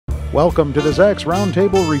Welcome to the Zacks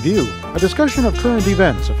Roundtable Review, a discussion of current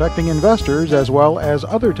events affecting investors as well as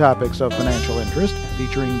other topics of financial interest,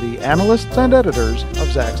 featuring the analysts and editors of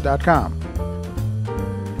Zacks.com.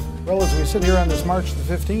 Well, as we sit here on this March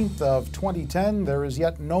the 15th of 2010, there is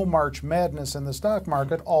yet no March madness in the stock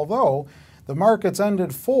market, although the market's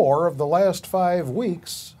ended 4 of the last 5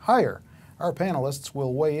 weeks higher. Our panelists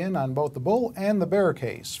will weigh in on both the bull and the bear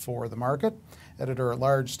case for the market.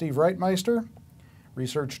 Editor-at-Large Steve Reitmeister,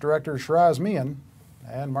 Research Director Shiraz Mian,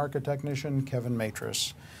 and Market Technician Kevin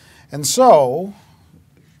Matris. And so,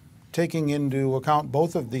 taking into account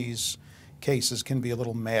both of these cases can be a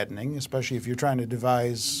little maddening, especially if you're trying to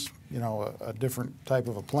devise, a different type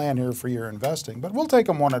of a plan here for your investing. But we'll take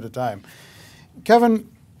them one at a time. Kevin,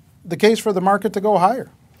 the case for the market to go higher.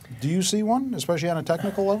 Do you see one, especially on a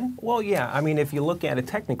technical level? Well, yeah. I mean, if you look at it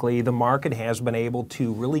technically, the market has been able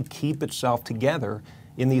to really keep itself together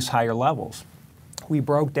in these higher levels. We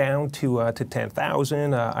broke down to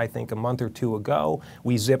 10,000, I think, a month or two ago.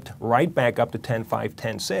 We zipped right back up to 10.5,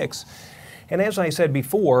 10.6. And as I said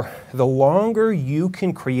before, the longer you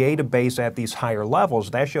can create a base at these higher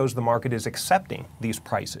levels, that shows the market is accepting these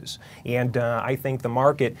prices. And I think the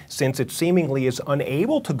market, since it seemingly is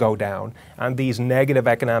unable to go down on these negative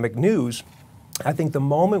economic news, I think the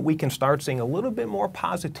moment we can start seeing a little bit more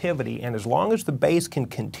positivity, and as long as the base can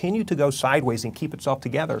continue to go sideways and keep itself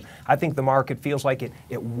together, I think the market feels like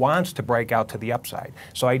it wants to break out to the upside.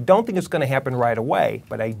 So I don't think it's going to happen right away,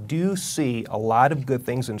 but I do see a lot of good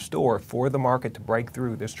things in store for the market to break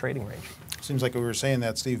through this trading range. Seems like we were saying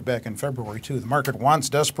that, Steve, back in February, too. The market wants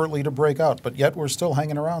desperately to break out, but yet we're still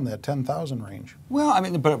hanging around that 10,000 range. Well, I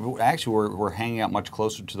mean, but actually we're hanging out much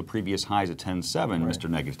closer to the previous highs at 10.7, right. Mr.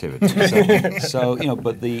 Negativity. So,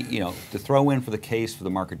 but to throw in for the case for the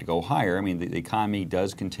market to go higher, I mean, the economy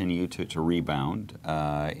does continue to rebound,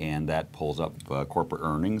 and that pulls up corporate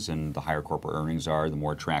earnings, and the higher corporate earnings are, the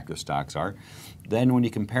more attractive stocks are. Then when you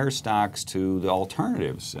compare stocks to the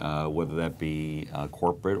alternatives, whether that be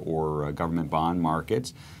corporate or government bond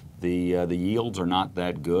markets, the yields are not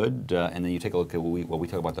that good. And then you take a look at what we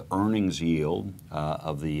talk about the earnings yield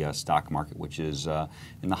of the stock market, which is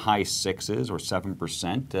in the high 6s or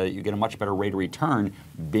 7%. You get a much better rate of return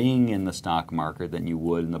being in the stock market than you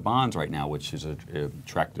would in the bonds right now, which is an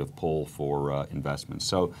attractive pull for investments.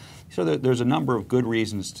 So there's a number of good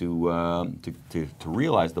reasons to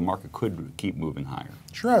realize the market could keep moving higher.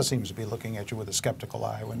 Shiraz seems to be looking at you with a skeptical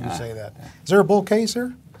eye when you say that. Is there a bull case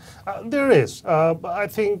here? There is. I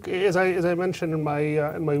think, as I mentioned in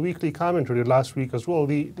my weekly commentary last week as well,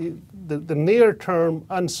 the near-term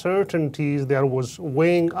uncertainties that was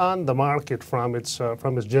weighing on the market from its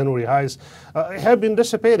January highs have been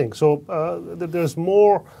dissipating. So there's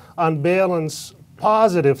more on balance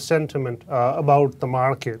positive sentiment about the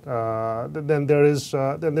market than there is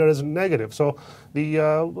negative. So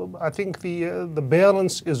I think the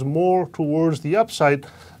balance is more towards the upside,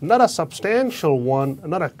 not a substantial one,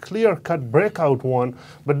 not a clear-cut breakout one,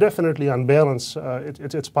 but definitely on balance,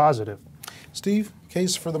 it's positive. Steve,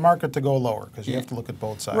 case for the market to go lower, because you have to look at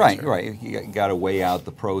both sides. Right, here. right. You got to weigh out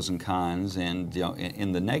the pros and cons, and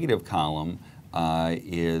in the negative column.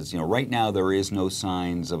 Right now there is no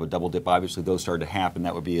signs of a double dip. Obviously, those started to happen.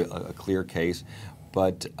 That would be a clear case.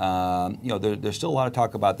 But there's still a lot of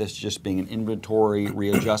talk about this just being an inventory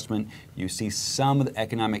readjustment. You see some of the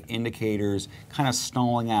economic indicators kind of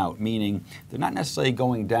stalling out, meaning they're not necessarily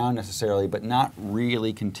going down necessarily, but not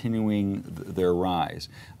really continuing their rise.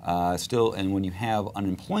 And when you have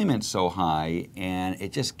unemployment so high and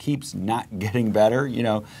it just keeps not getting better,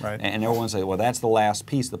 right. And everyone says, well, that's the last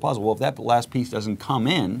piece of the puzzle. Well, if that last piece doesn't come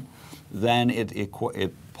in, then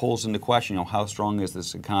it pulls into question, how strong is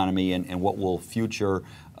this economy, and what will future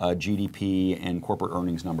GDP and corporate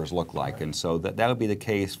earnings numbers look like. Right. And so that would be the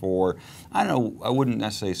case for, I don't know, I wouldn't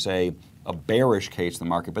necessarily say a bearish case in the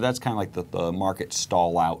market, but that's kind of like the market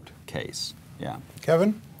stall out case. Yeah.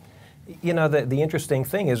 Kevin? The interesting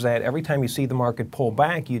thing is that every time you see the market pull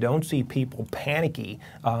back, you don't see people panicky,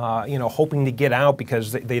 hoping to get out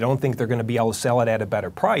because they don't think they're going to be able to sell it at a better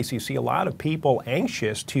price. You see a lot of people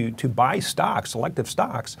anxious to buy stocks, selective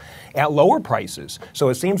stocks, at lower prices. So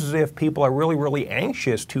it seems as if people are really, really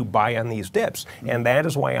anxious to buy on these dips. And that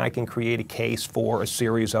is why I can create a case for a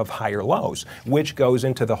series of higher lows, which goes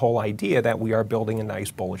into the whole idea that we are building a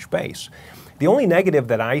nice bullish base. The only negative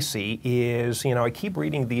that I see is, I keep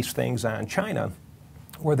reading these things on China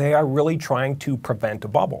where they are really trying to prevent a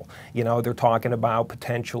bubble. They're talking about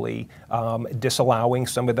potentially disallowing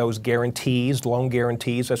some of those guarantees, loan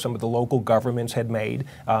guarantees that some of the local governments had made,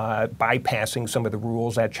 bypassing some of the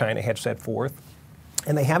rules that China had set forth.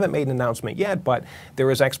 And they haven't made an announcement yet, but there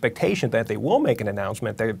is expectation that they will make an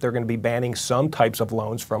announcement. They're going to be banning some types of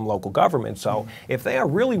loans from local government. So if they are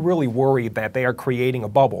really, really worried that they are creating a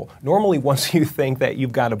bubble, normally once you think that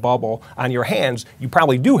you've got a bubble on your hands, you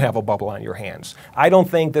probably do have a bubble on your hands. I don't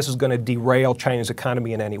think this is going to derail China's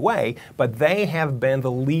economy in any way, but they have been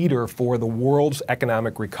the leader for the world's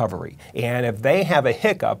economic recovery. And if they have a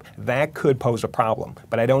hiccup, that could pose a problem.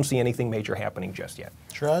 But I don't see anything major happening just yet.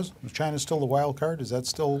 Shiraz, is China still the wild card? Is that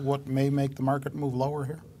still what may make the market move lower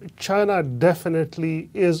here? China definitely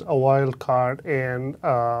is a wild card, and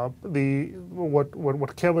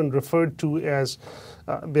what Kevin referred to as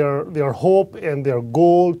their hope and their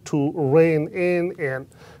goal to rein in and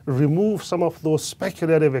remove some of those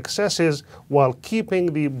speculative excesses while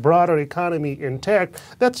keeping the broader economy intact.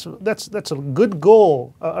 That's a good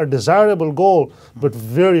goal, a desirable goal, but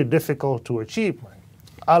very difficult to achieve.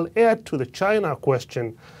 I'll add to the China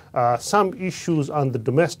question some issues on the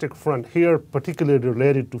domestic front here, particularly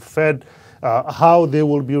related to Fed, how they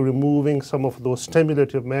will be removing some of those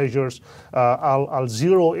stimulative measures. I'll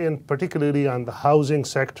zero in particularly on the housing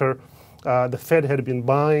sector. The Fed had been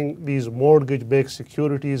buying these mortgage-backed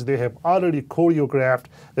securities. They have already choreographed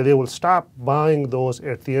that they will stop buying those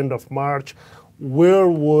at the end of March. Where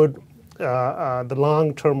would the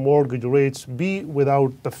long-term mortgage rates be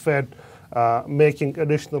without the Fed making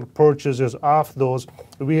additional purchases of those?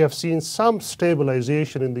 We have seen some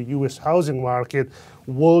stabilization in the U.S. housing market.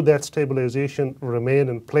 Will that stabilization remain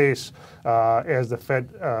in place as the Fed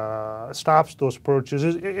stops those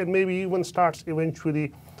purchases and maybe even starts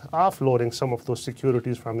eventually offloading some of those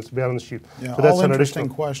securities from its balance sheet? Yeah, so that's all interesting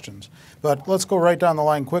questions. But let's go right down the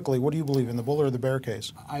line quickly. What do you believe in, the bull or the bear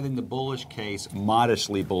case? I think the bullish case,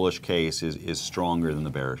 modestly bullish case, is stronger than the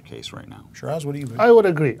bearish case right now. Shiraz, what do you believe? I would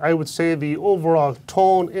agree. I would say the overall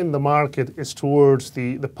tone in the market is towards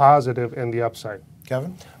the positive and the upside.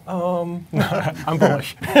 Kevin? I'm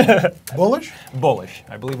bullish. Bullish? Bullish.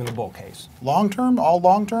 I believe in the bull case. Long-term? All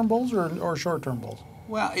long-term bulls or short-term bulls?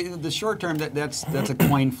 Well, the short term, that's a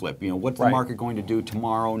coin flip. What's the market going to do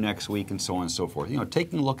tomorrow, next week, and so on and so forth.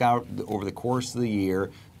 Taking a look out over the course of the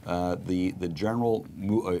year, the general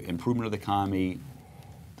improvement of the economy,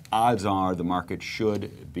 odds are the market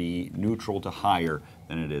should be neutral to higher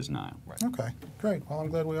than it is now. Right. Okay, great. Well, I'm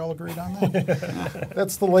glad we all agreed on that.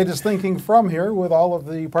 That's the latest thinking from here with all of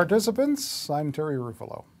the participants. I'm Terry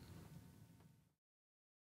Ruffalo.